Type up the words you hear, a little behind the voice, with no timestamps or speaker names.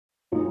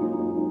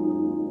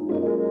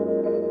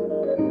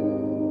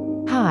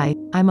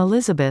I'm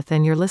Elizabeth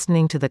and you're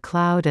listening to the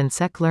Cloud and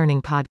Sec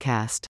Learning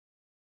Podcast.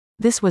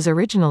 This was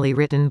originally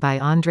written by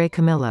Andre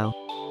Camillo.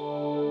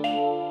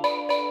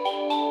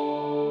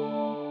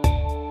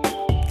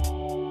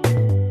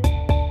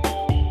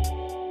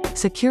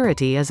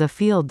 Security is a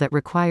field that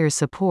requires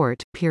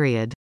support,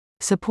 period.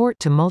 Support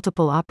to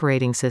multiple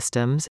operating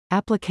systems,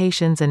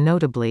 applications and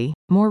notably,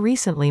 more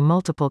recently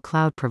multiple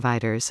cloud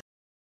providers.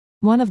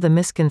 One of the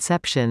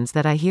misconceptions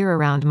that I hear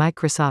around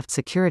Microsoft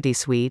Security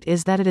Suite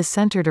is that it is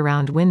centered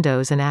around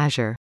Windows and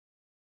Azure.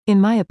 In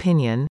my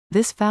opinion,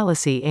 this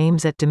fallacy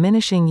aims at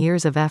diminishing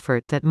years of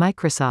effort that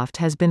Microsoft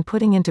has been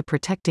putting into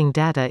protecting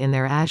data in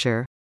their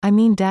Azure,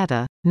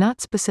 data,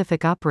 not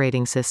specific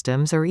operating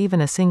systems or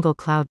even a single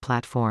cloud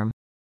platform.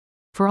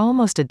 For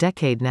almost a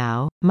decade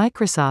now,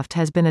 Microsoft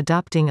has been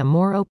adopting a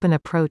more open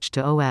approach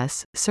to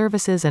OS,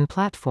 services and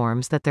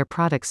platforms that their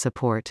products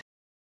support.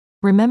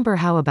 Remember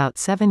how about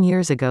 7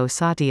 years ago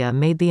Satya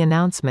made the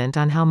announcement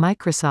on how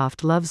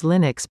Microsoft loves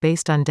Linux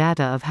based on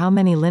data of how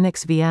many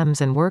Linux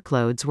VMs and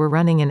workloads were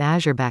running in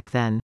Azure back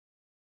then.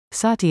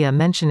 Satya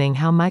mentioning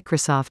how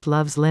Microsoft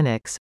loves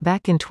Linux,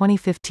 back in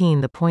 2015,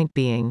 the point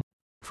being,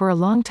 for a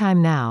long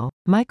time now,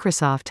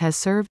 Microsoft has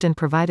served and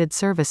provided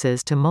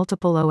services to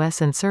multiple OS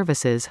and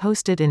services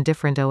hosted in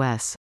different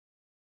OS.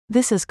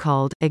 This is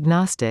called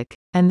agnostic,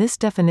 and this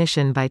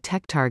definition by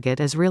TechTarget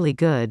is really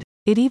good.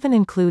 It even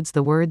includes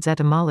the word's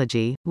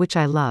etymology, which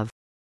I love.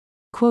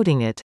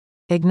 Quoting it,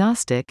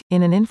 agnostic,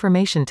 in an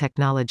information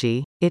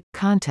technology,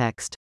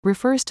 context,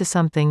 refers to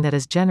something that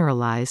is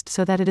generalized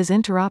so that it is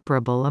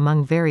interoperable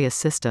among various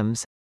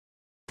systems.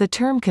 The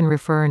term can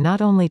refer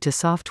not only to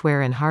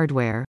software and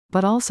hardware,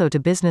 but also to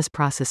business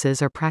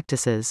processes or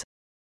practices.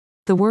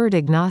 The word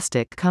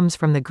agnostic comes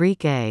from the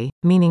Greek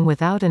meaning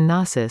without, and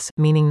gnosis,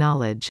 meaning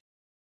knowledge.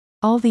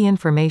 All the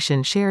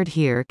information shared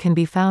here can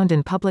be found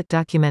in public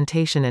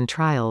documentation and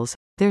trials.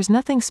 There's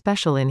nothing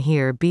special in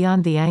here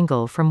beyond the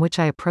angle from which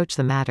I approach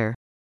the matter.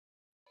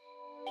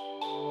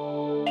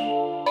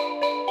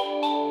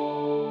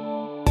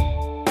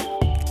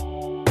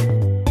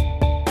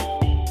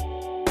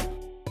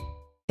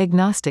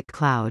 Agnostic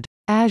Cloud.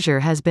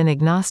 Azure has been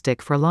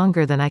agnostic for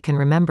longer than I can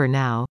remember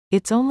now.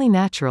 It's only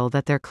natural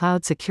that their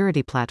cloud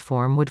security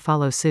platform would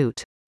follow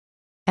suit.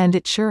 And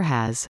it sure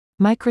has.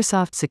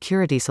 Microsoft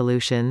Security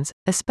Solutions,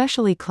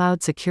 especially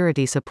cloud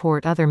security,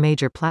 support other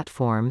major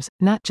platforms,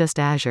 not just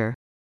Azure.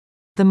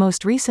 The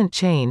most recent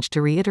change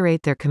to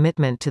reiterate their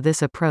commitment to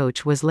this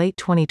approach was late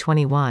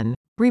 2021,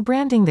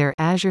 rebranding their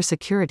Azure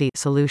Security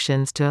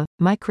Solutions to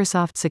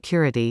Microsoft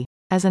Security,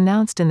 as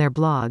announced in their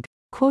blog,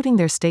 quoting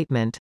their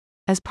statement,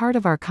 "As part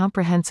of our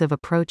comprehensive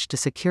approach to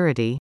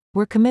security,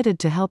 we're committed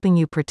to helping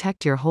you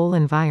protect your whole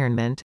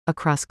environment,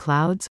 across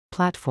clouds,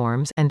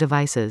 platforms, and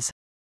devices.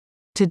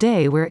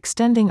 Today we're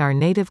extending our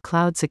native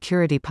cloud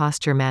security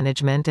posture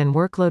management and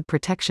workload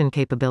protection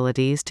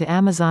capabilities to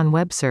Amazon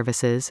Web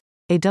Services,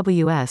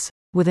 AWS,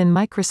 within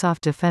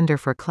Microsoft Defender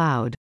for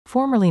Cloud,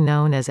 formerly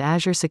known as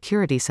Azure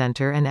Security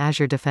Center and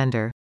Azure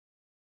Defender.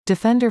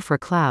 Defender for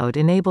Cloud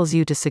enables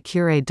you to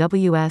secure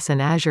AWS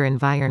and Azure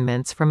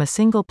environments from a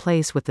single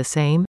place with the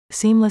same,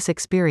 seamless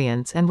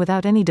experience and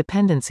without any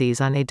dependencies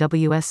on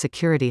AWS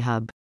Security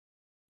Hub.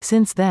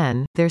 Since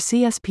then, their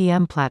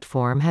CSPM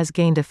platform has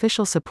gained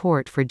official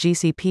support for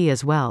GCP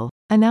as well,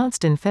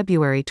 announced in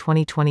February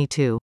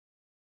 2022.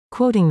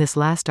 Quoting this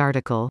last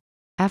article,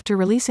 after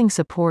releasing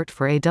support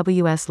for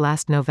AWS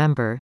last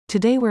November,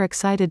 today we're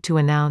excited to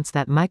announce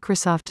that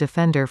Microsoft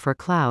Defender for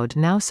Cloud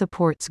now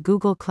supports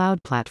Google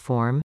Cloud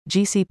Platform,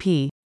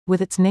 GCP, with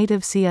its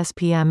native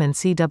CSPM and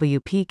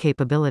CWP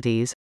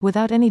capabilities,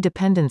 without any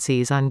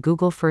dependencies on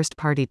Google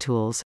first-party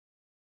tools.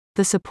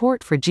 The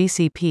support for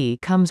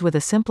GCP comes with a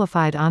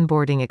simplified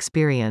onboarding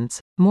experience,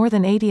 more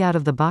than 80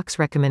 out-of-the-box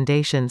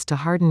recommendations to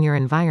harden your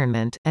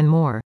environment, and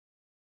more.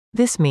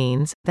 This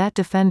means that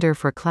Defender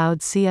for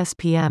Cloud's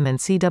CSPM and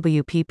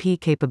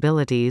CWPP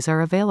capabilities are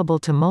available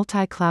to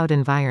multi-cloud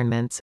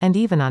environments, and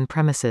even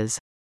on-premises.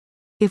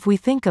 If we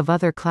think of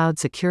other cloud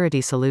security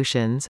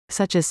solutions,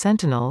 such as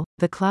Sentinel,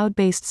 the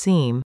cloud-based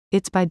SIEM,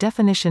 it's by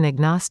definition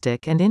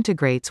agnostic and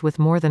integrates with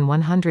more than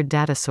 100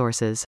 data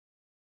sources.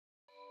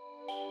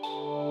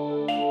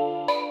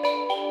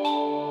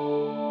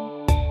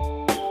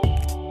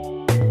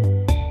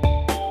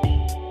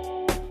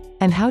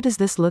 And how does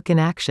this look in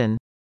action?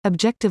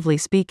 Objectively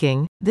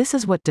speaking, this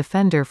is what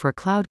Defender for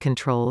Cloud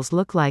controls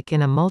look like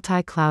in a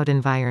multi-cloud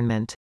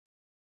environment.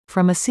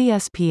 From a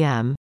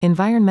CSPM,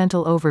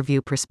 environmental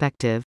overview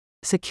perspective,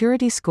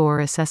 Security Score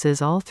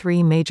assesses all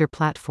three major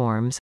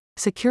platforms.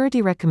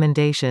 Security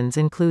Recommendations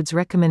includes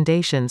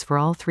recommendations for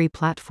all three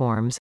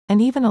platforms,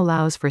 and even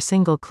allows for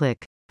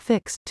single-click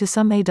fix to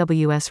some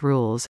AWS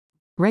rules.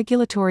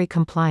 Regulatory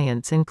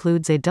compliance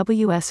includes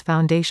AWS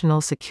foundational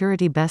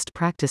security best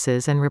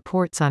practices and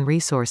reports on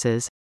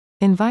resources.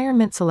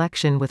 Environment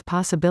selection with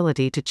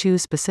possibility to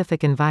choose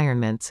specific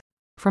environments.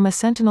 From a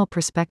Sentinel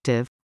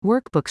perspective,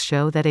 workbooks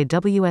show that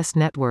AWS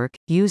network,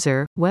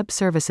 user, web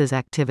services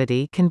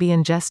activity can be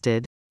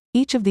ingested.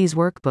 Each of these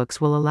workbooks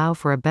will allow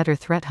for a better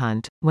threat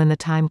hunt when the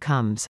time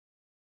comes.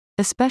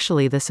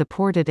 especially the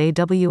supported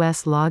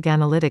AWS log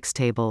analytics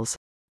tables.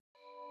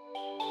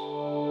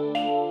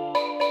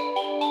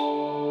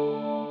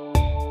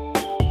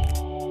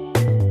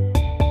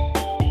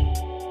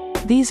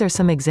 These are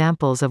some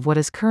examples of what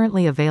is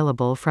currently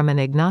available from an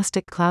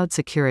agnostic cloud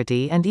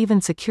security and even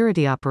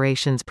security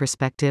operations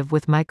perspective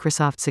with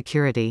Microsoft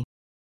Security.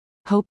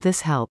 Hope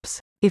this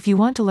helps. If you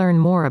want to learn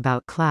more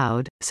about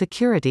cloud,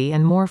 security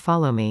and more,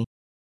 follow me.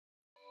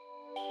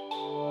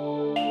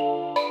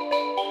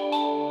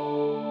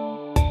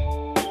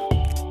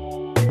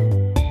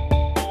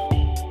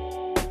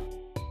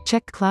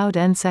 Check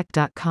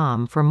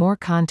cloudnsec.com for more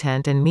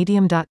content and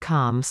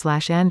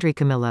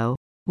medium.com/AndreCamillo,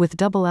 with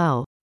double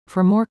L,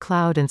 for more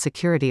cloud and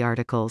security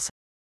articles.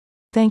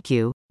 Thank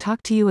you.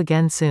 Talk to you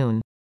again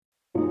soon.